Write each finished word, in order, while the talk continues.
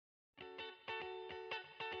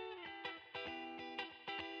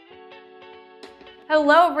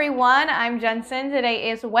Hello everyone, I'm Jensen.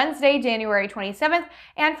 Today is Wednesday, January 27th,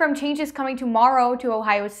 and from changes coming tomorrow to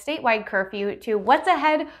Ohio's statewide curfew to what's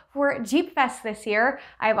ahead for Jeep Fest this year,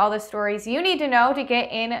 I have all the stories you need to know to get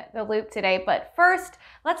in the loop today. But first,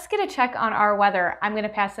 let's get a check on our weather. I'm going to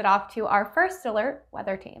pass it off to our First Alert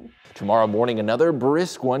weather team. Tomorrow morning, another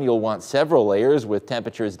brisk one. You'll want several layers with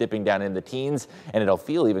temperatures dipping down in the teens, and it'll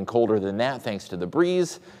feel even colder than that thanks to the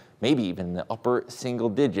breeze. Maybe even the upper single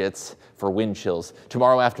digits for wind chills.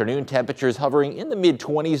 Tomorrow afternoon, temperatures hovering in the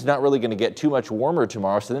mid-20s, not really going to get too much warmer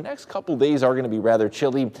tomorrow, so the next couple days are going to be rather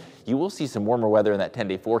chilly. You will see some warmer weather in that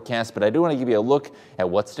 10-day forecast, but I do want to give you a look at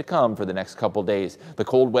what's to come for the next couple days. The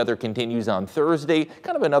cold weather continues on Thursday,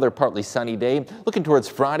 kind of another partly sunny day. Looking towards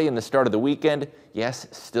Friday and the start of the weekend, yes,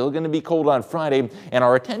 still going to be cold on Friday, and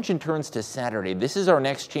our attention turns to Saturday. This is our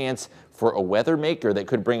next chance for a weather maker that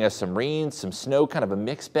could bring us some rain, some snow, kind of a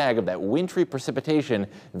mixed bag of that wintry precipitation,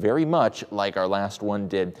 very much like our last one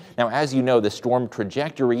did. Now, as you know, the storm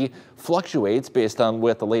trajectory fluctuates based on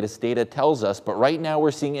what the latest data tells us, but right now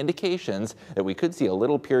we're seeing indications that we could see a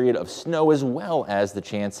little period of snow as well as the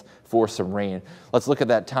chance for some rain. Let's look at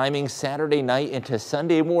that timing. Saturday night into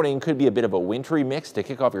Sunday morning could be a bit of a wintry mix to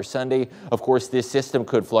kick off your Sunday. Of course, this system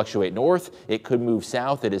could fluctuate north. It could move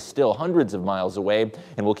south. It is still hundreds of miles away,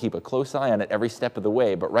 and we'll keep a close eye on it every step of the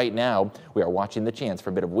way. But right now, we are watching the chance for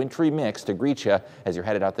a bit of wintry mix to greet you as you're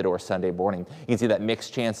headed out the door Sunday morning. You can see that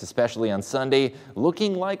mixed chance, especially on Sunday,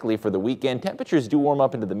 looking likely for the weekend. Temperatures do warm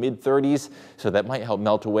up into the mid-30s, so that might help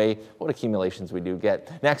melt away what accumulations we do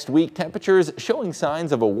get. Next week, temperatures showing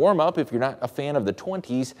signs of a warm up. If you're not a fan of the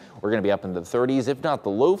 20s, we're going to be up into the 30s, if not the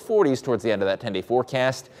low 40s towards the end of that 10-day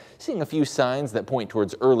forecast. Seeing a few signs that point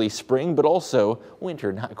towards early spring, but also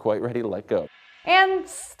winter not quite ready to let go. And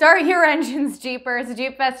start your engines, Jeepers.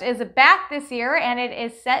 Jeep Fest is back this year, and it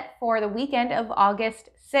is set for the weekend of August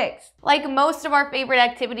 6th. Like most of our favorite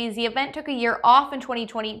activities, the event took a year off in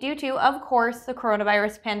 2020 due to, of course, the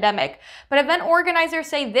coronavirus pandemic. But event organizers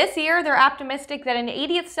say this year they're optimistic that an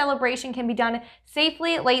 80th celebration can be done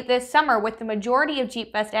safely late this summer, with the majority of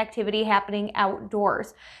Jeep Fest activity happening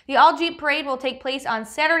outdoors. The All Jeep Parade will take place on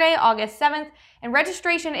Saturday, August 7th, and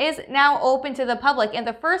registration is now open to the public, and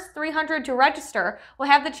the first 300 to register will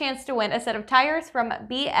have the chance to win a set of tires from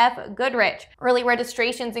BF Goodrich. Early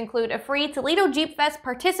registrations include a free Toledo Jeep Fest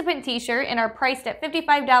participant t-shirt and are priced at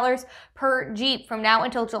 $55 per Jeep from now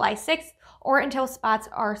until July 6th or until spots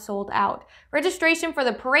are sold out. Registration for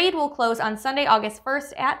the parade will close on Sunday, August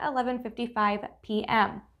 1st at 11:55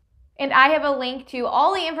 p.m. And I have a link to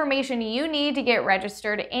all the information you need to get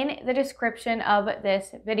registered in the description of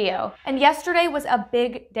this video. And yesterday was a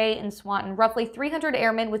big day in Swanton. Roughly 300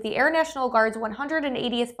 airmen with the Air National Guard's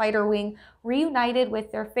 180th Fighter Wing reunited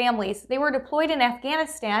with their families. They were deployed in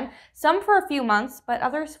Afghanistan, some for a few months, but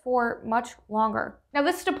others for much longer. Now,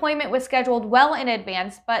 this deployment was scheduled well in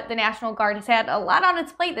advance, but the National Guard has had a lot on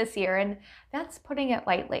its plate this year, and that's putting it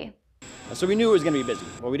lightly. So we knew it was going to be busy.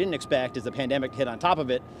 What we didn't expect is the pandemic hit on top of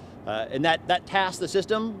it, and that tasked the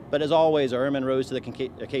system, but as always, our airmen rose to the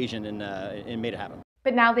occasion and made it happen.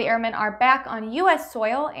 But now the airmen are back on U.S.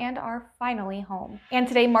 soil and are finally home. And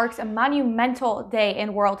today marks a monumental day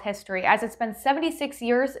in world history, as it's been 76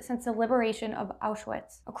 years since the liberation of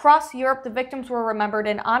Auschwitz. Across Europe, the victims were remembered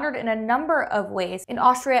and honored in a number of ways. In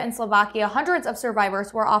Austria and Slovakia, hundreds of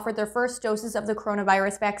survivors were offered their first doses of the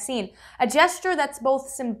coronavirus vaccine, a gesture that's both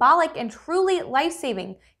symbolic and truly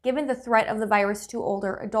life-saving, given the threat of the virus to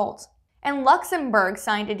older adults. And Luxembourg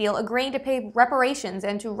signed a deal agreeing to pay reparations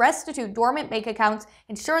and to restitute dormant bank accounts,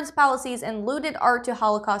 insurance policies, and looted art to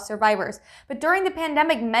Holocaust survivors. But during the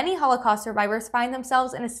pandemic, many Holocaust survivors find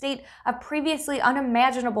themselves in a state of previously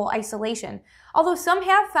unimaginable isolation. Although some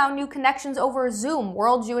have found new connections over Zoom,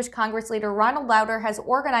 World Jewish Congress leader Ronald Lauder has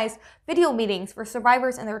organized video meetings for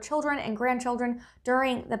survivors and their children and grandchildren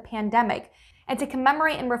during the pandemic. And to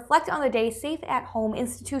commemorate and reflect on the day safe at home,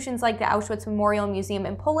 institutions like the Auschwitz Memorial Museum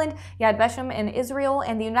in Poland, Yad Vashem in Israel,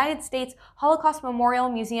 and the United States Holocaust Memorial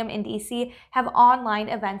Museum in D.C. have online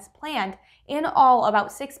events planned. In all,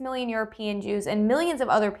 about 6 million European Jews and millions of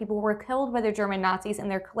other people were killed by the German Nazis and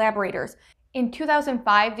their collaborators. In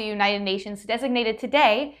 2005, the United Nations designated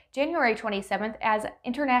today, January 27th, as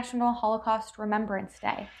International Holocaust Remembrance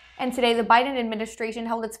Day. And today, the Biden administration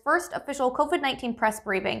held its first official COVID-19 press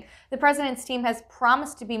briefing. The president's team has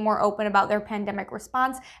promised to be more open about their pandemic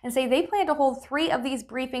response and say they plan to hold 3 of these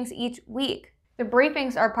briefings each week. The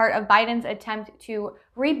briefings are part of Biden's attempt to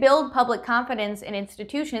rebuild public confidence in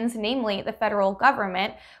institutions, namely the federal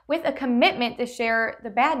government, with a commitment to share the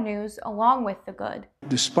bad news along with the good.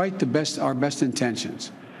 Despite our best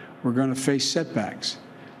intentions, we're going to face setbacks,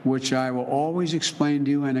 which I will always explain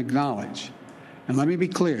to you and acknowledge. And let me be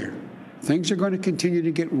clear, things are going to continue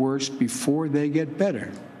to get worse before they get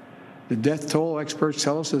better. The death toll, experts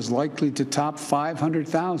tell us, is likely to top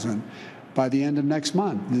 500,000 by the end of next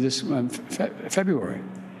month, February.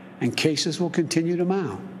 And cases will continue to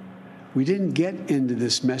mount. We didn't get into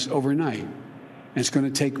this mess overnight. And it's going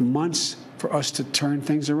to take months for us to turn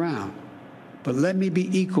things around. But let me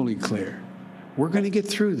be equally clear. We're going to get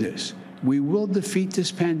through this. We will defeat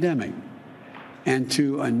this pandemic. And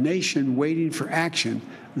to a nation waiting for action,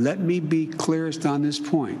 let me be clearest on this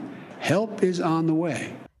point. Help is on the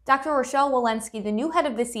way. Dr. Rochelle Walensky, the new head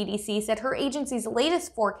of the CDC, said her agency's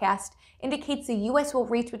latest forecast indicates the U.S. will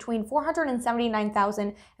reach between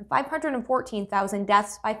 479,000 and 514,000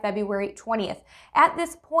 deaths by February 20th. At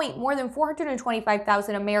this point, more than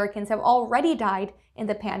 425,000 Americans have already died in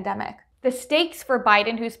the pandemic. The stakes for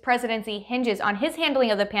Biden, whose presidency hinges on his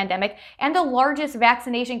handling of the pandemic and the largest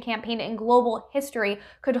vaccination campaign in global history,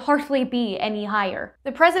 could hardly be any higher.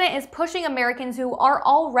 The president is pushing Americans who are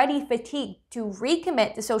already fatigued to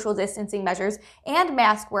recommit to social distancing measures and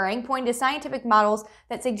mask wearing, pointing to scientific models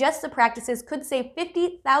that suggest the practices could save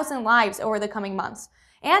 50,000 lives over the coming months.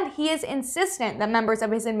 And he is insistent that members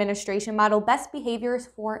of his administration model best behaviors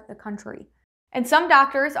for the country. And some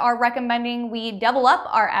doctors are recommending we double up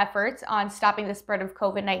our efforts on stopping the spread of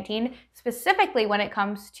COVID-19, specifically when it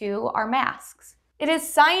comes to our masks. It is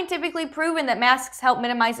scientifically proven that masks help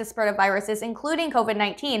minimize the spread of viruses, including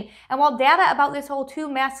COVID-19. And while data about this whole two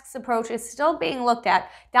masks approach is still being looked at,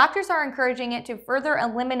 doctors are encouraging it to further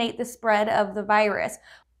eliminate the spread of the virus.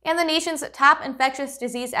 And the nation's top infectious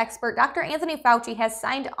disease expert, Dr. Anthony Fauci, has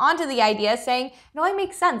signed onto the idea, saying it only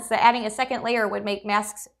makes sense that adding a second layer would make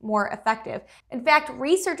masks more effective. In fact,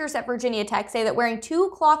 researchers at Virginia Tech say that wearing two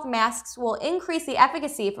cloth masks will increase the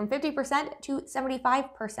efficacy from 50% to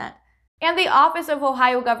 75%. And the office of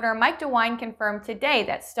Ohio Governor Mike DeWine confirmed today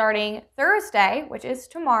that starting Thursday, which is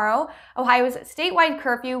tomorrow, Ohio's statewide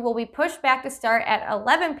curfew will be pushed back to start at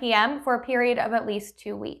 11 p.m. for a period of at least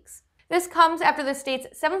 2 weeks. This comes after the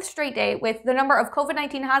state's 7th straight day with the number of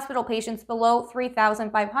COVID-19 hospital patients below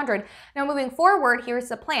 3,500. Now moving forward, here's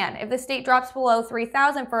the plan. If the state drops below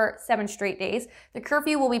 3,000 for 7 straight days, the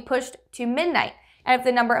curfew will be pushed to midnight. And if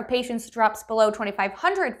the number of patients drops below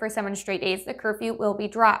 2,500 for 7 straight days, the curfew will be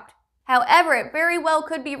dropped. However, it very well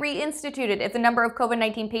could be reinstituted if the number of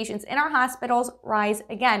COVID-19 patients in our hospitals rise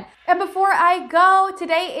again. And before I go,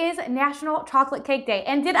 today is National Chocolate Cake Day.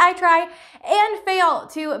 And did I try and fail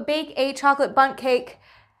to bake a chocolate bundt cake?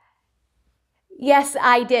 Yes,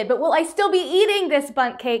 I did. But will I still be eating this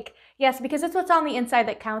bundt cake? Yes, because it's what's on the inside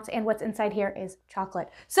that counts, and what's inside here is chocolate.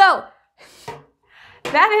 So,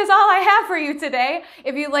 that is all I have for you today.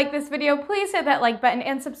 If you like this video, please hit that like button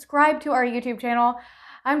and subscribe to our YouTube channel.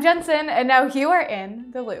 I'm Jensen, and now you are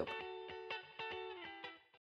in the loop.